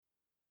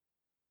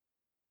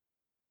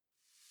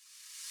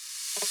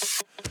بر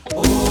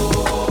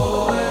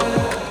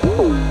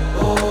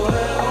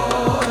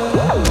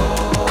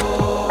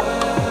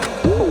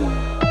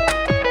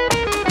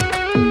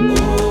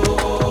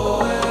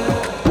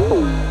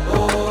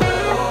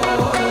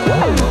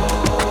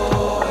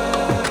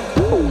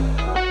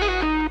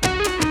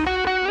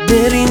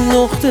این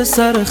نقطه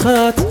سر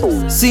خط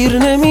سیر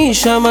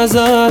نمیشم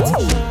ازت،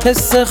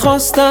 حس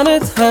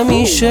خواستنت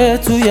همیشه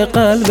توی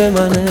قلب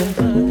منه.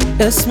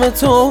 اسم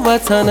تو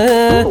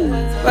وطنه،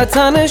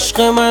 وطن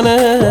عشق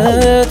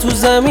منه، تو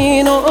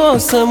زمین و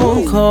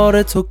آسمون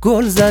کار تو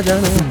گل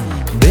زدنه.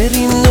 بر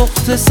این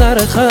نقطه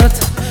سر خط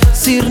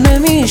سیر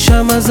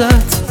نمیشم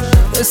ازت،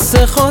 حس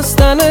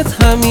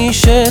خواستنت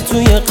همیشه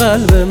توی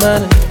قلب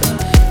منه.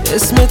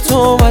 اسم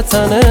تو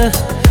وطنه،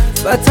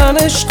 وطن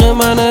عشق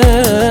منه،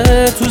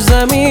 تو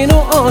زمین و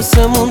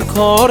آسمون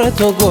کار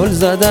تو گل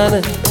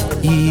زدنه.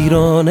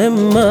 ایران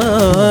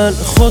من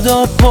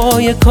خدا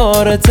پای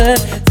کارته،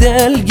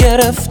 دل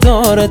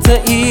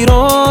گرفتارته.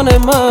 ایران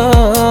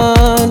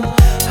من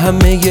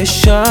همه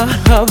شهر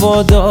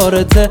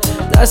هوادارته،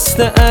 دست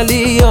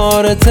علی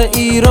یارته.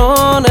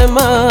 ایران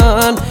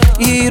من،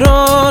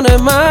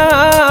 ایران من،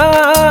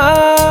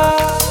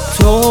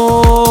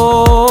 تو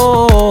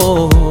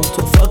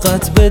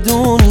فقط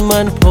بدون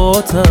من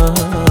پاتم،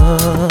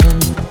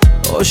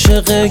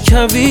 عاشق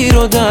کویر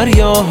و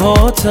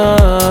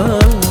دریاهاتم.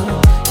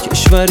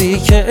 کشوری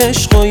که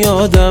عشق و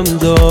یادم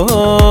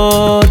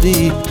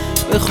دادی،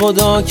 به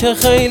خدا که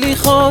خیلی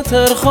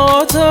خاطر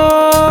خواهم.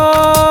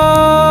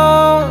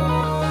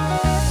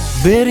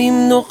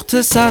 بریم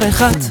نقطه سر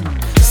خط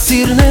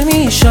سیر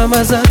نمیشم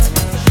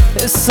ازت،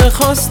 حس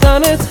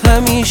خواستنت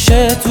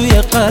همیشه توی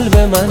قلب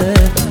منه.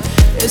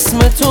 اسم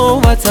تو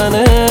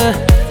وطنه،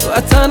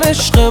 وطن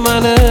عشق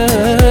منه،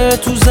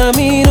 تو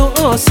زمین و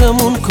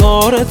آسمون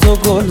کار تو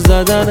گل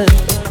زدنه.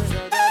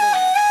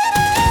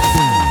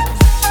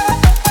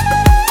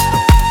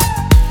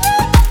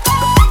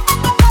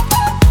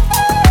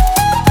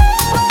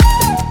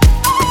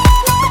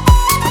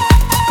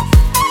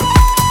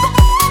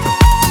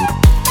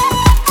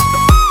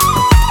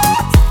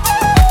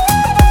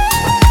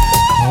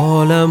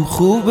 حالم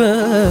خوبه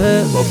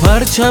با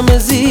پرچم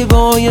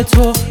زیبای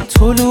تو،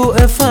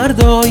 طلوع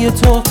فردای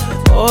تو.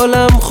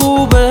 حالم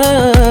خوبه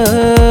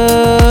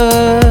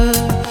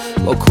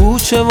با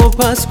کوچه و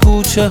پس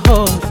کوچه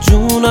ها،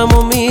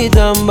 جونمو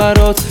میدم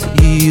برات.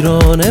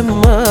 ایران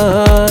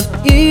من،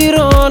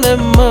 ایران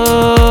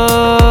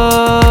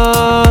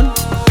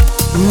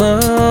من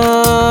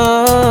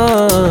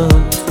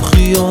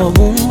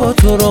خیابون با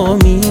تو را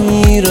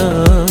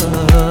میرم،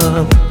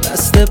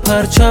 دست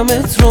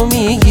پرچمت رو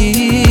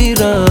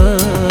میگیرم.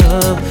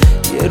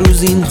 یه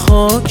روز این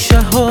خاک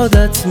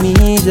شهادت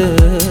میده،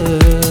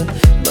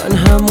 من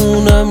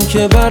همونم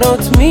که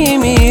برات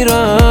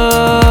میمیرم.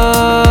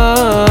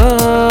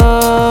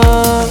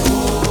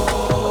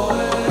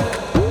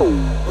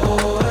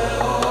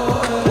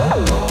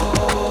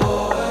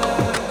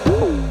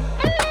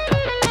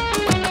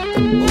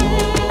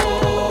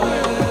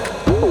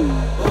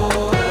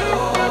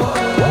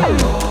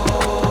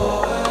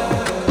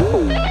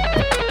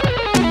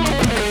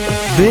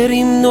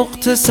 بریم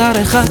نقطه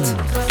سر خط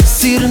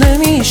سیر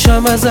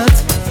نمیشم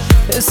ازت،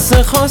 حس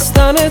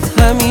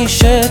خواستنت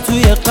همیشه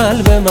توی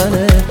قلب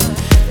منه.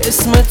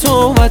 اسم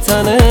تو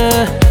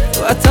وطنه،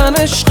 وطن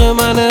عشق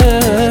منه،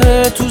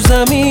 تو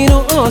زمین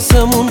و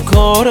آسمون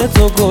کار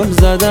تو گل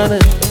زدنه.